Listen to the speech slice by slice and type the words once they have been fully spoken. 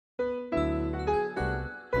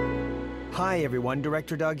Hi everyone,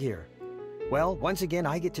 Director Doug here. Well, once again,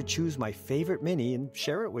 I get to choose my favorite mini and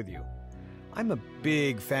share it with you. I'm a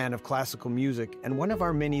big fan of classical music, and one of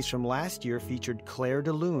our minis from last year featured Clair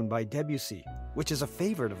de Lune by Debussy, which is a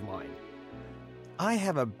favorite of mine. I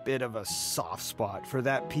have a bit of a soft spot for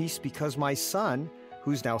that piece because my son,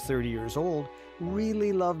 who's now 30 years old,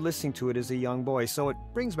 really loved listening to it as a young boy, so it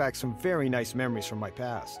brings back some very nice memories from my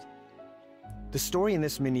past. The story in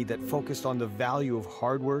this mini that focused on the value of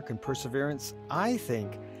hard work and perseverance, I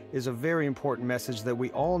think, is a very important message that we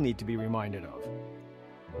all need to be reminded of.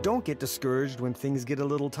 Don't get discouraged when things get a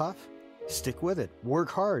little tough. Stick with it, work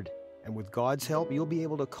hard, and with God's help, you'll be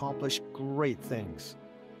able to accomplish great things.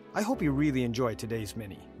 I hope you really enjoy today's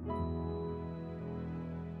mini.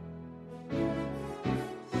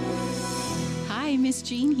 Hi, Miss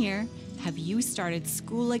Jean here. Have you started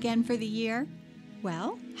school again for the year?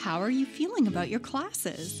 Well, how are you feeling about your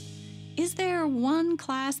classes? Is there one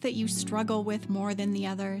class that you struggle with more than the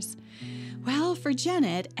others? Well, for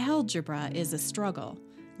Janet, algebra is a struggle.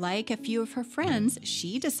 Like a few of her friends,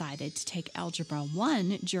 she decided to take Algebra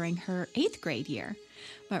 1 during her 8th grade year.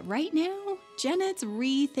 But right now, Janet's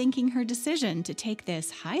rethinking her decision to take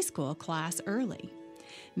this high school class early.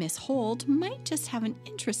 Miss Holt might just have an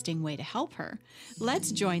interesting way to help her.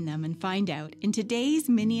 Let's join them and find out in today's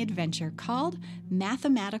mini adventure called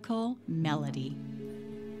Mathematical Melody.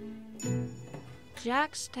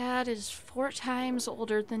 Jack's dad is 4 times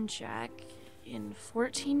older than Jack. In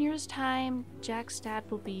 14 years' time, Jack's dad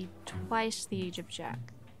will be twice the age of Jack.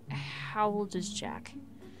 How old is Jack?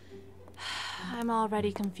 I'm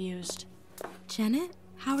already confused. Janet,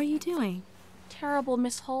 how are you doing? Terrible,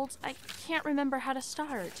 Miss Holt. I can't remember how to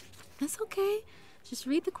start. That's okay. Just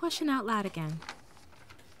read the question out loud again.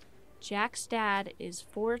 Jack's dad is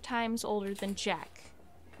 4 times older than Jack.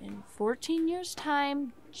 In 14 years'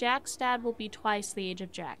 time, Jack's dad will be twice the age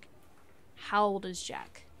of Jack. How old is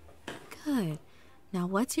Jack? Good. Now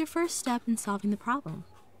what's your first step in solving the problem?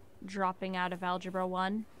 Dropping out of Algebra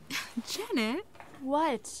 1. Janet!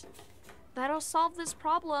 What? That'll solve this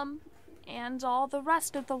problem, and all the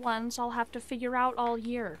rest of the ones I'll have to figure out all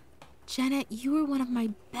year. Janet, you were one of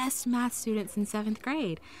my best math students in 7th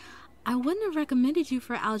grade. I wouldn't have recommended you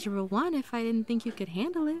for Algebra 1 if I didn't think you could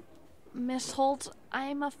handle it. Miss Holt,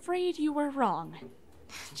 I'm afraid you were wrong.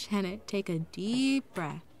 Janet, take a deep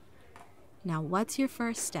breath. Now what's your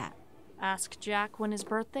first step? Ask Jack when his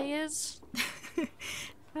birthday is?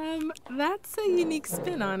 That's a unique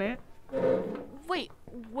spin on it. Wait,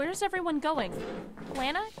 where's everyone going?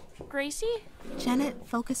 Lana? Gracie? Janet,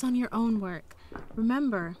 focus on your own work.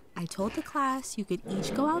 Remember, I told the class you could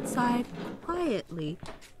each go outside quietly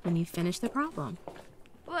when you finish the problem.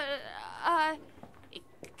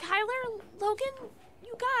 Kyler, Logan,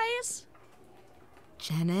 you guys.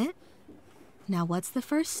 Janet, now what's the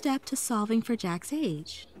first step to solving for Jack's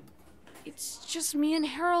age? It's just me and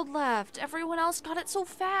Harold left. Everyone else got it so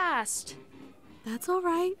fast. That's all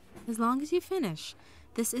right, as long as you finish.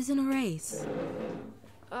 This isn't a race.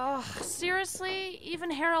 Ugh, seriously?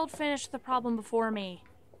 Even Harold finished the problem before me.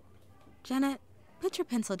 Janet, put your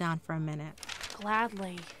pencil down for a minute.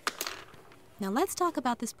 Gladly. Now let's talk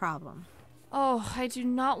about this problem. Oh, I do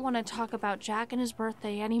not want to talk about Jack and his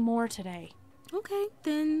birthday anymore today. Okay,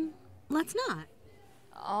 then let's not.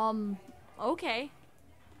 Okay.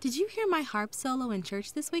 Did you hear my harp solo in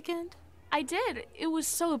church this weekend? I did. It was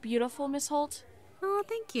so beautiful, Miss Holt. Oh,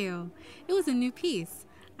 thank you. It was a new piece.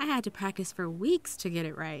 I had to practice for weeks to get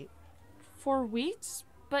it right. For weeks?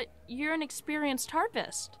 But you're an experienced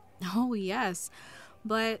harpist. Oh, yes.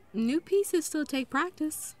 But new pieces still take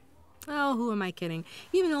practice. Oh, who am I kidding?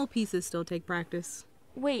 Even old pieces still take practice.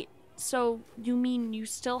 Wait, so you mean you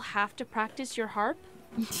still have to practice your harp?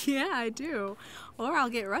 Yeah, I do. Or I'll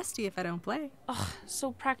get rusty if I don't play. Ugh,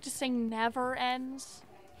 so practicing never ends?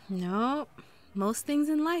 No. Most things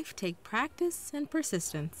in life take practice and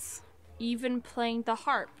persistence. Even playing the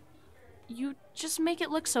harp. You just make it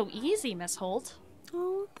look so easy, Miss Holt.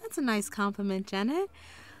 Oh, that's a nice compliment, Janet.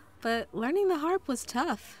 But learning the harp was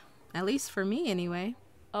tough. At least for me, anyway.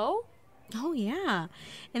 Oh? Oh, yeah.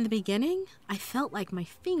 In the beginning, I felt like my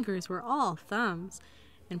fingers were all thumbs,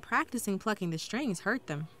 and practicing plucking the strings hurt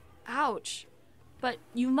them. Ouch. But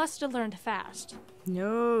you must have learned fast.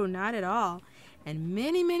 No, not at all. And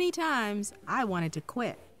many, many times, I wanted to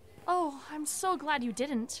quit. Oh, I'm so glad you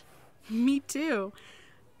didn't. Me too.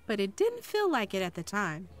 But it didn't feel like it at the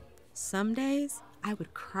time. Some days, I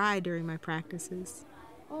would cry during my practices.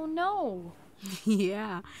 Oh, no.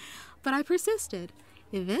 Yeah, but I persisted.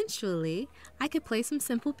 Eventually, I could play some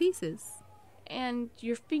simple pieces. And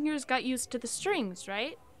your fingers got used to the strings,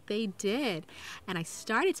 right? They did, and I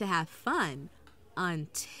started to have fun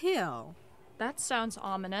until... That sounds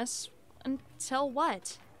ominous. Until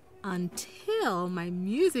what? Until my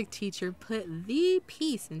music teacher put the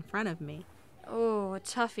piece in front of me. Oh, a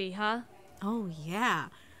toughie, huh? Oh, yeah.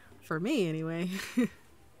 For me, anyway.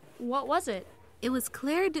 What was it? It was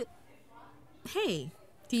Claire Hey,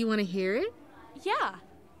 do you want to hear it? Yeah.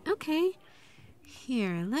 Okay.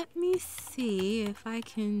 Here, let me see if I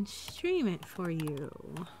can stream it for you.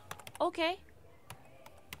 Okay.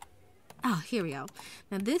 Oh, here we go.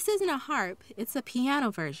 Now, this isn't a harp, it's a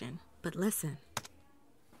piano version. But listen.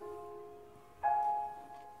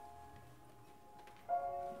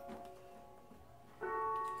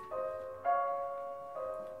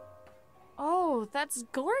 Oh, that's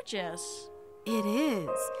gorgeous. It is.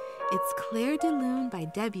 It's Claire de Lune by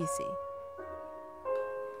Debussy.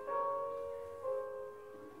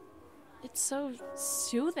 It's so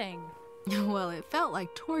soothing. Well, it felt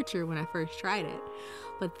like torture when I first tried it.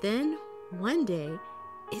 But then, one day,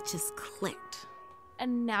 it just clicked.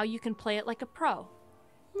 And now you can play it like a pro.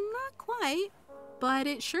 Not quite, but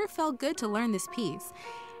it sure felt good to learn this piece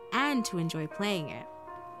and to enjoy playing it.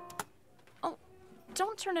 Oh,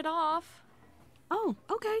 don't turn it off. Oh,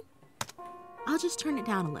 okay. I'll just turn it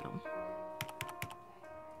down a little.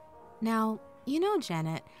 Now, you know,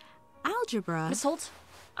 Janet, algebra... Miss Holt,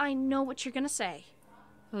 I know what you're gonna say.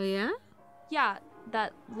 Oh, yeah? Yeah,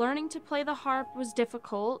 that learning to play the harp was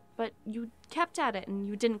difficult, but you kept at it and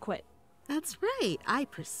you didn't quit. That's right. I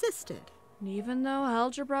persisted. Even though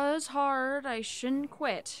algebra is hard, I shouldn't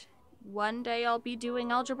quit. One day I'll be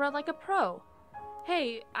doing algebra like a pro.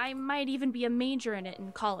 Hey, I might even be a major in it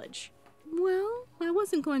in college. Well, I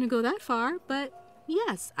wasn't going to go that far, but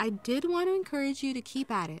yes, I did want to encourage you to keep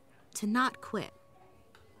at it, to not quit.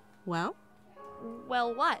 Well?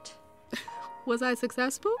 Well, what? Was I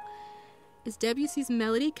successful? Is Debussy's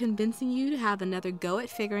melody convincing you to have another go at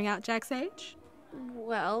figuring out Jack's age?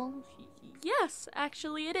 Well, yes,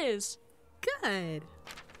 actually it is. Good.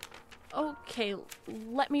 Okay,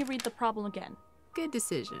 let me read the problem again. Good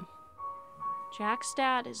decision. Jack's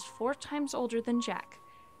dad is 4 times older than Jack.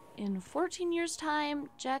 In 14 years' time,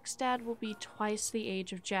 Jack's dad will be twice the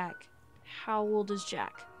age of Jack. How old is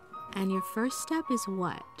Jack? And your first step is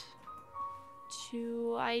what?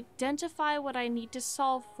 To identify what I need to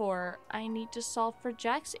solve for. I need to solve for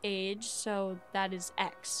Jack's age, so that is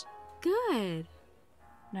X. Good.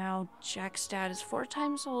 Now, Jack's dad is 4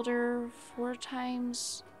 times older, 4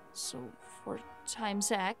 times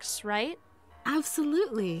X, right?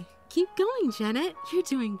 Absolutely. Keep going, Janet. You're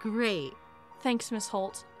doing great. Thanks, Miss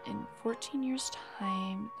Holt. In 14 years'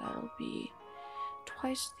 time, that'll be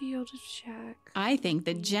twice the age of Jack. I think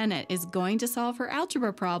that Janet is going to solve her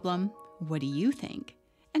algebra problem. What do you think?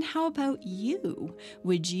 And how about you?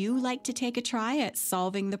 Would you like to take a try at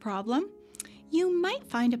solving the problem? You might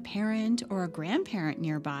find a parent or a grandparent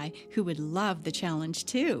nearby who would love the challenge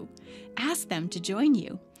too. Ask them to join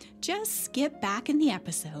you. Just skip back in the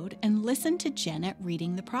episode and listen to Janet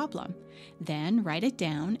reading the problem. Then write it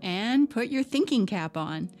down and put your thinking cap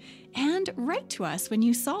on. And write to us when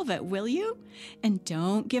you solve it, will you? And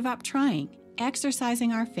don't give up trying.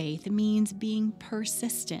 Exercising our faith means being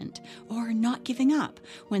persistent or not giving up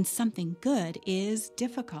when something good is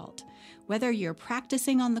difficult. Whether you're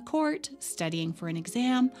practicing on the court, studying for an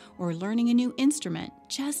exam, or learning a new instrument,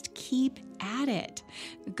 just keep at it.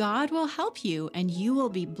 God will help you, and you will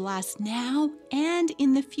be blessed now and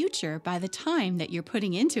in the future by the time that you're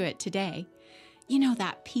putting into it today. You know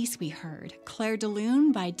that piece we heard, Claire de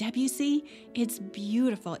Lune by Debussy? It's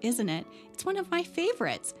beautiful, isn't it? It's one of my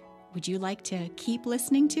favorites. Would you like to keep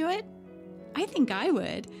listening to it? I think I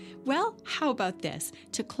would. Well, how about this?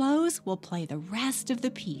 To close, we'll play the rest of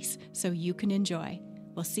the piece so you can enjoy.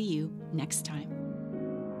 We'll see you next time.